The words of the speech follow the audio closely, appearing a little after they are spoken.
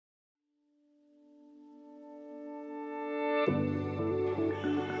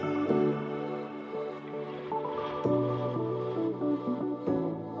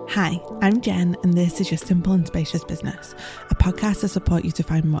Hi, I'm Jen, and this is Your Simple and Spacious Business, a podcast to support you to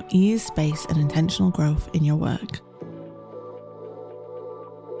find more ease, space, and intentional growth in your work.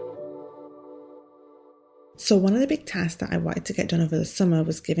 So one of the big tasks that I wanted to get done over the summer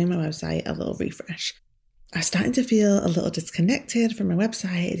was giving my website a little refresh. I was starting to feel a little disconnected from my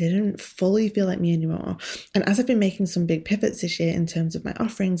website. It didn't fully feel like me anymore. And as I've been making some big pivots this year in terms of my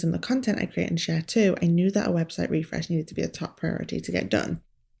offerings and the content I create and share too, I knew that a website refresh needed to be a top priority to get done.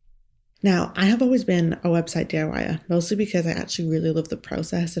 Now, I have always been a website DIYer, mostly because I actually really love the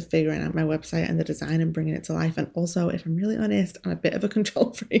process of figuring out my website and the design and bringing it to life. And also, if I'm really honest, I'm a bit of a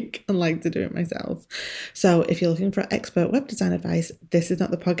control freak and like to do it myself. So if you're looking for expert web design advice, this is not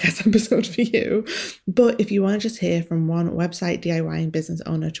the podcast episode for you. But if you want to just hear from one website DIYing business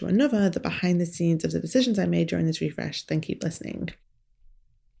owner to another, the behind the scenes of the decisions I made during this refresh, then keep listening.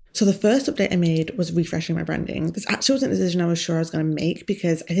 So the first update I made was refreshing my branding. This actually wasn't a decision I was sure I was going to make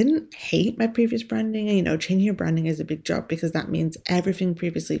because I didn't hate my previous branding. And, changing your branding is a big job because that means everything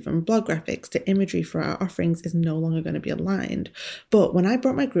previously from blog graphics to imagery for our offerings is no longer going to be aligned. But when I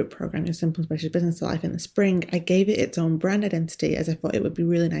brought my group program, Your Simple and Spacious Business, to life in the spring, I gave it its own brand identity as I thought it would be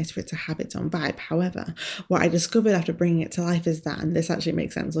really nice for it to have its own vibe. However, what I discovered after bringing it to life is that, and this actually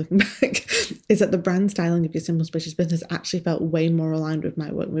makes sense looking back, is that the brand styling of Your Simple and Spacious Business actually felt way more aligned with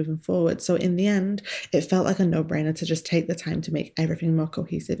my work moving forward. So in the end, it felt like a no-brainer to just take the time to make everything more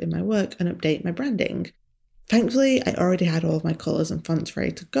cohesive in my work and update my branding. Thankfully, I already had all of my colours and fonts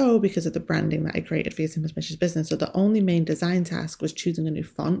ready to go because of the branding that I created for Your Simple and Spacious Business. So the only main design task was choosing a new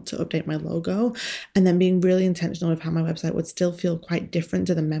font to update my logo and then being really intentional with how my website would still feel quite different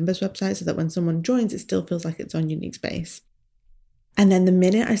to the members' website so that when someone joins, it still feels like its own unique space. And then the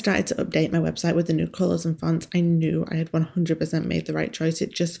minute I started to update my website with the new colours and fonts, I knew I had 100% made the right choice.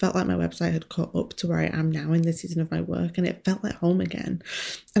 It just felt like my website had caught up to where I am now in this season of my work, and it felt like home again.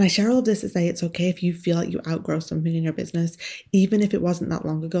 And I share all of this to say it's okay if you feel like you outgrow something in your business, even if it wasn't that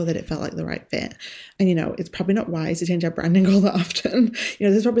long ago that it felt like the right fit. And it's probably not wise to change our branding all that often. This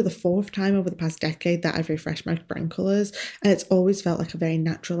is probably the fourth time over the past decade that I've refreshed my brand colours, and it's always felt like a very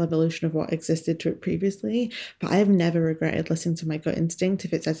natural evolution of what existed to it previously. But I have never regretted listening to my gut instinct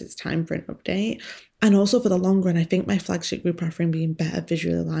if it says it's time for an update. And also for the long run, I think my flagship group offering being better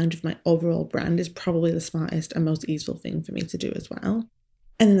visually aligned with my overall brand is probably the smartest and most easeful thing for me to do as well.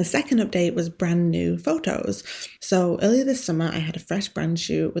 And then the second update was brand new photos. So earlier this summer, I had a fresh brand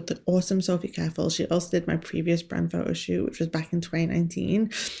shoot with the awesome Sophie Careful. She also did my previous brand photo shoot, which was back in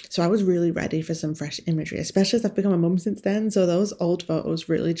 2019. So I was really ready for some fresh imagery, especially as I've become a mum since then. So those old photos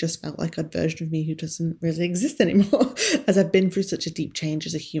really just felt like a version of me who doesn't really exist anymore, as I've been through such a deep change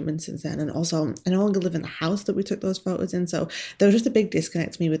as a human since then. And also, I no longer live in the house that we took those photos in. So there was just a big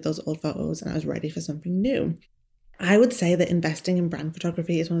disconnect to me with those old photos, and I was ready for something new. I would say that investing in brand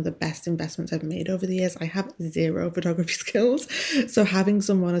photography is one of the best investments I've made over the years. I have zero photography skills. So having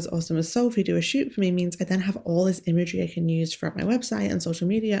someone as awesome as Sophie do a shoot for me means I then have all this imagery I can use throughout my website and social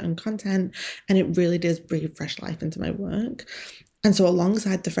media and content. And it really does breathe fresh life into my work. And so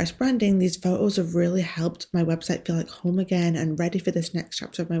alongside the fresh branding, these photos have really helped my website feel like home again and ready for this next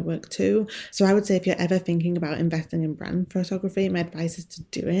chapter of my work too. So I would say if you're ever thinking about investing in brand photography, my advice is to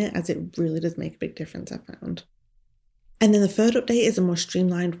do it, as it really does make a big difference, I've found. And then the third update is a more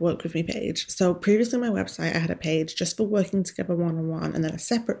streamlined Work With Me page. So previously on my website, I had a page just for working together one-on-one, and then a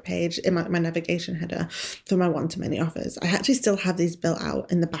separate page in my navigation header for my one-to-many offers. I actually still have these built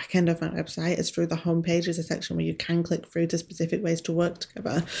out in the back end of my website, as through the homepage is a section where you can click through to specific ways to work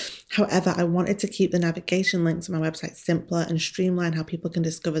together. However, I wanted to keep the navigation links on my website simpler and streamline how people can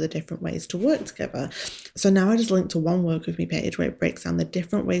discover the different ways to work together. So now I just link to one Work With Me page where it breaks down the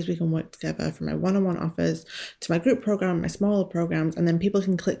different ways we can work together, from my one-on-one offers to my group program, my smaller programs, and then people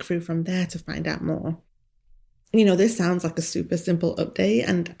can click through from there to find out more. This sounds like a super simple update,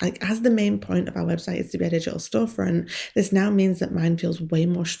 and as the main point of our website is to be a digital storefront, this now means that mine feels way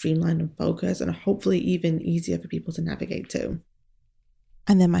more streamlined and focused, and hopefully even easier for people to navigate to.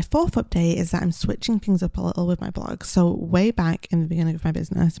 And then my fourth update is that I'm switching things up a little with my blog. So way back in the beginning of my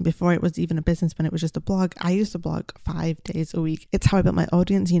business, before it was even a business, when it was just a blog, I used to blog 5 days a week. It's how I built my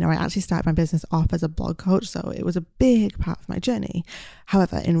audience. I actually started my business off as a blog coach, so it was a big part of my journey.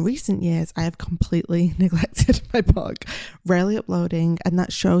 However, in recent years, I have completely neglected my blog, rarely uploading, and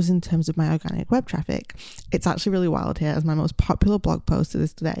that shows in terms of my organic web traffic. It's actually really wild here, as my most popular blog posts to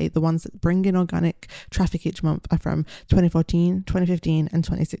this day, the ones that bring in organic traffic each month, are from 2014, 2015, and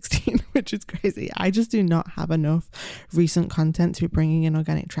 2016, which is crazy. I just do not have enough recent content to be bringing in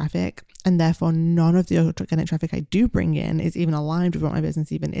organic traffic, and therefore none of the organic traffic I do bring in is even aligned with what my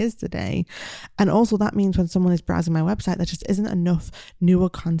business even is today. And also that means when someone is browsing my website, there just isn't enough newer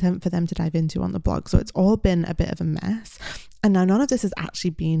content for them to dive into on the blog. So it's all been a bit of a mess. And now none of this has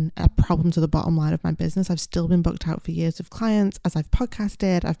actually been a problem to the bottom line of my business. I've still been booked out for years with clients as I've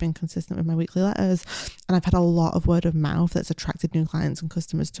podcasted, I've been consistent with my weekly letters, and I've had a lot of word of mouth that's attracted new clients and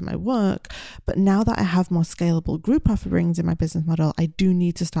customers to my work. But now that I have more scalable group offerings in my business model, I do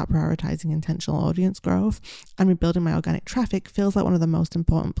need to start prioritizing intentional audience growth, and rebuilding my organic traffic feels like one of the most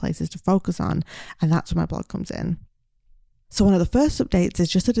important places to focus on, and that's where my blog comes in. So one of the first updates is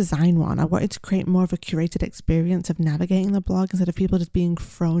just a design one. I wanted to create more of a curated experience of navigating the blog instead of people just being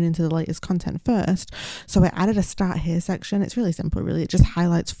thrown into the latest content first. So I added a start here section. It's really simple, really. It just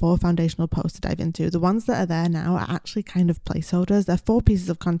highlights 4 foundational posts to dive into. The ones that are there now are actually kind of placeholders. They're 4 pieces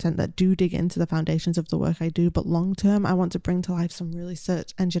of content that do dig into the foundations of the work I do, but long term, I want to bring to life some really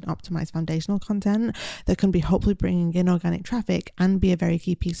search engine optimized foundational content that can be hopefully bringing in organic traffic and be a very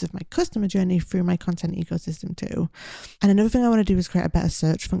key piece of my customer journey through my content ecosystem too. And another thing I want to do is create a better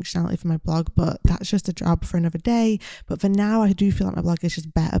search functionality for my blog, but that's just a job for another day. But for now, I do feel like my blog is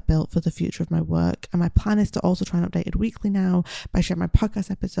just better built for the future of my work. And my plan is to also try and update it weekly now by sharing my podcast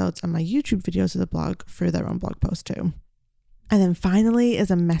episodes and my YouTube videos of the blog through their own blog post too. And then finally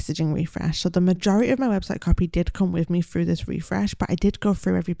is a messaging refresh. So the majority of my website copy did come with me through this refresh, but I did go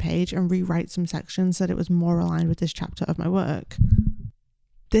through every page and rewrite some sections so that it was more aligned with this chapter of my work.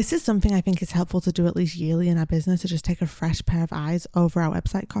 This is something I think is helpful to do at least yearly in our business, to just take a fresh pair of eyes over our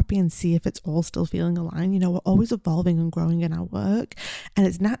website copy and see if it's all still feeling aligned. You know, we're always evolving and growing in our work, and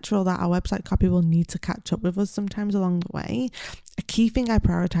it's natural that our website copy will need to catch up with us sometimes along the way. A key thing I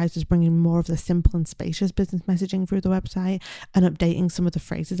prioritize is bringing more of the simple and spacious business messaging through the website and updating some of the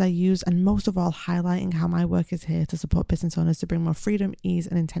phrases I use, and most of all, highlighting how my work is here to support business owners to bring more freedom, ease,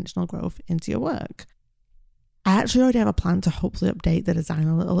 and intentional growth into your work. I actually already have a plan to hopefully update the design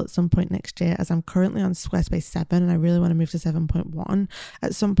a little at some point next year, as I'm currently on Squarespace 7 and I really want to move to 7.1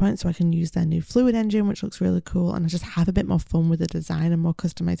 at some point so I can use their new Fluid engine, which looks really cool, and I just have a bit more fun with the design and more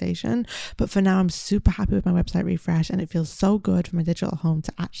customization. But for now, I'm super happy with my website refresh, and it feels so good for my digital home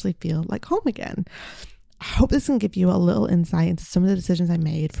to actually feel like home again. I hope this can give you a little insight into some of the decisions I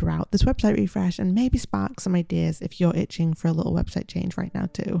made throughout this website refresh, and maybe spark some ideas if you're itching for a little website change right now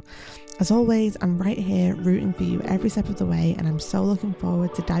too. As always, I'm right here rooting for you every step of the way, and I'm so looking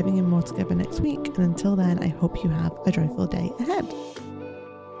forward to diving in more together next week. And until then, I hope you have a joyful day ahead.